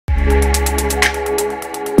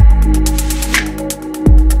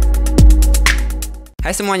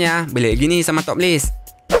Hai semuanya, balik gini sama Top List.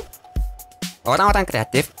 Orang-orang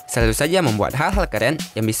kreatif selalu saja membuat hal-hal keren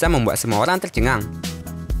yang bisa membuat semua orang tercengang.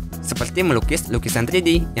 Seperti melukis lukisan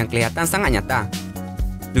 3D yang kelihatan sangat nyata.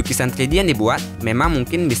 Lukisan 3D yang dibuat memang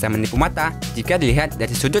mungkin bisa menipu mata jika dilihat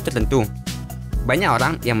dari sudut tertentu. Banyak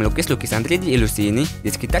orang yang melukis lukisan 3D ilusi ini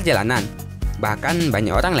di sekitar jalanan. Bahkan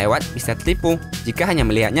banyak orang lewat bisa tertipu jika hanya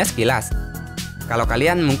melihatnya sekilas. Kalau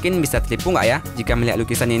kalian mungkin bisa tertipu nggak ya jika melihat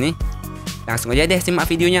lukisan ini? Langsung aja deh simak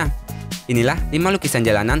videonya. Inilah 5 lukisan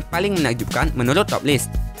jalanan paling menakjubkan menurut Top List.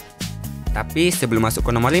 Tapi sebelum masuk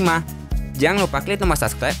ke nomor 5, jangan lupa klik tombol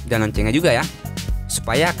subscribe dan loncengnya juga ya,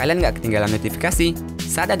 supaya kalian nggak ketinggalan notifikasi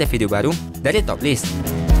saat ada video baru dari Top List.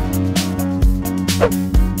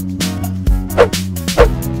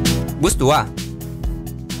 Bus tua.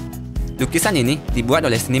 Lukisan ini dibuat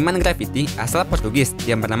oleh seniman grafiti asal Portugis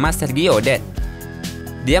yang bernama Sergio.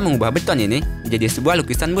 Dia mengubah beton ini menjadi sebuah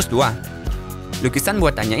lukisan bus tua. Lukisan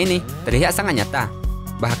buatannya ini terlihat sangat nyata.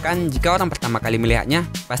 Bahkan jika orang pertama kali melihatnya,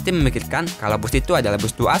 pasti memikirkan kalau bus itu adalah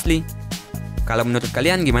bus tua asli. Kalau menurut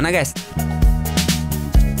kalian gimana guys?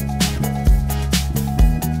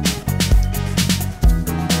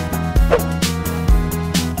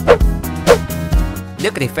 The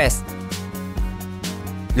Crevice.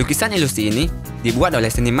 Lukisan ilusi ini dibuat oleh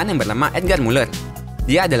seniman yang bernama Edgar Müller.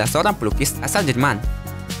 Dia adalah seorang pelukis asal Jerman.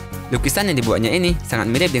 Lukisan yang dibuatnya ini sangat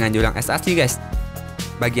mirip dengan jurang es asli guys.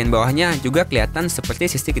 Bagian bawahnya juga kelihatan seperti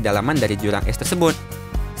sisi kedalaman dari jurang es tersebut.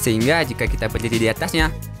 Sehingga jika kita berdiri di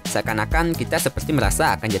atasnya, seakan-akan kita seperti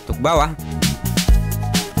merasa akan jatuh ke bawah.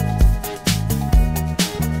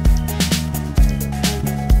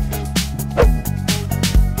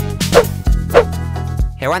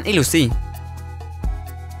 Hewan ilusi.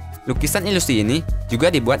 Lukisan ilusi ini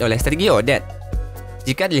juga dibuat oleh Sergio.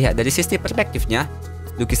 Jika dilihat dari sisi perspektifnya,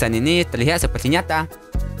 lukisan ini terlihat seperti nyata.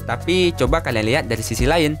 Tapi coba kalian lihat dari sisi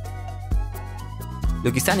lain.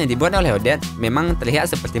 Lukisan yang dibuat oleh Odet memang terlihat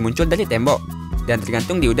seperti muncul dari tembok dan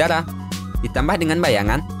tergantung di udara, ditambah dengan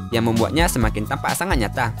bayangan yang membuatnya semakin tampak sangat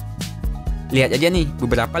nyata. Lihat aja nih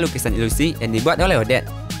beberapa lukisan ilusi yang dibuat oleh Odet.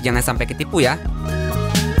 Jangan sampai ketipu ya.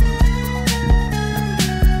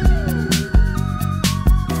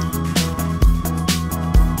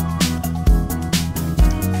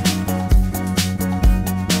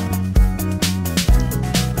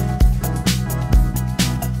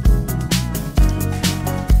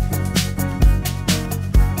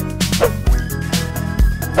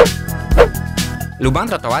 Lubang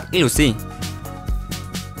trotoar ilusi.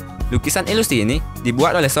 Lukisan ilusi ini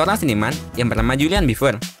dibuat oleh seorang seniman yang bernama Julian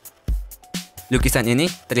Beaver. Lukisan ini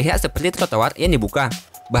terlihat seperti trotoar yang dibuka,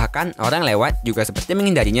 bahkan orang lewat juga seperti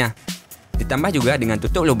menghindarinya. Ditambah juga dengan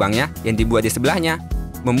tutup lubangnya yang dibuat di sebelahnya,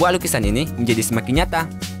 membuat lukisan ini menjadi semakin nyata.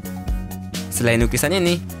 Selain lukisan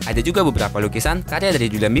ini, ada juga beberapa lukisan karya dari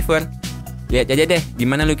Julian Beaver. Lihat aja deh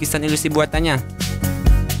gimana lukisan ilusi buatannya.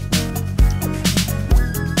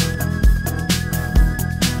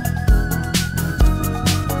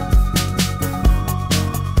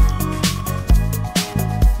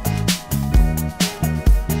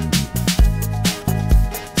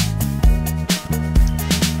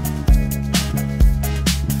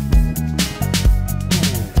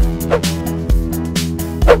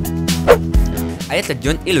 Air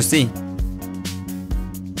terjun ilusi.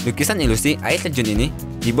 Lukisan ilusi air terjun ini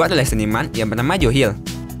dibuat oleh seniman yang bernama Joe Hill.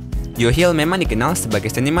 Joe Hill memang dikenal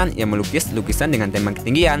sebagai seniman yang melukis lukisan dengan tema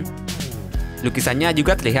ketinggian. Lukisannya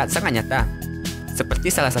juga terlihat sangat nyata,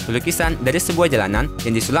 seperti salah satu lukisan dari sebuah jalanan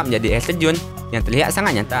yang disulap menjadi air terjun yang terlihat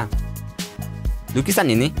sangat nyata.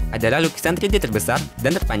 Lukisan ini adalah lukisan 3D terbesar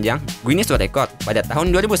dan terpanjang Guinness World Record pada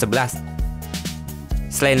tahun 2011.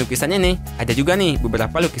 Selain lukisan ini, ada juga nih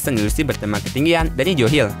beberapa lukisan ilusi bertema ketinggian dari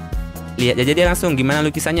Joe Hill. Lihat aja dia langsung gimana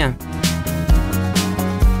lukisannya.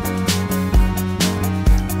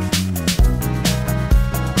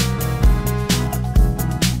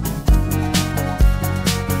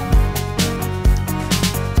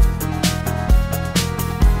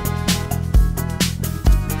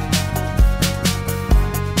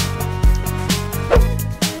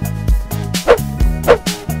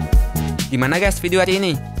 Gimana guys video hari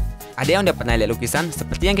ini? Ada yang udah pernah lihat lukisan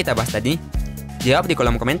seperti yang kita bahas tadi? Jawab di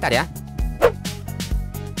kolom komentar ya.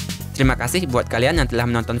 Terima kasih buat kalian yang telah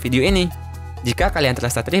menonton video ini. Jika kalian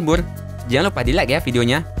terasa terhibur, jangan lupa di like ya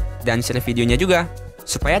videonya, dan share videonya juga,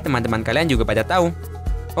 supaya teman-teman kalian juga pada tahu.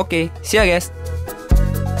 Oke, see ya guys!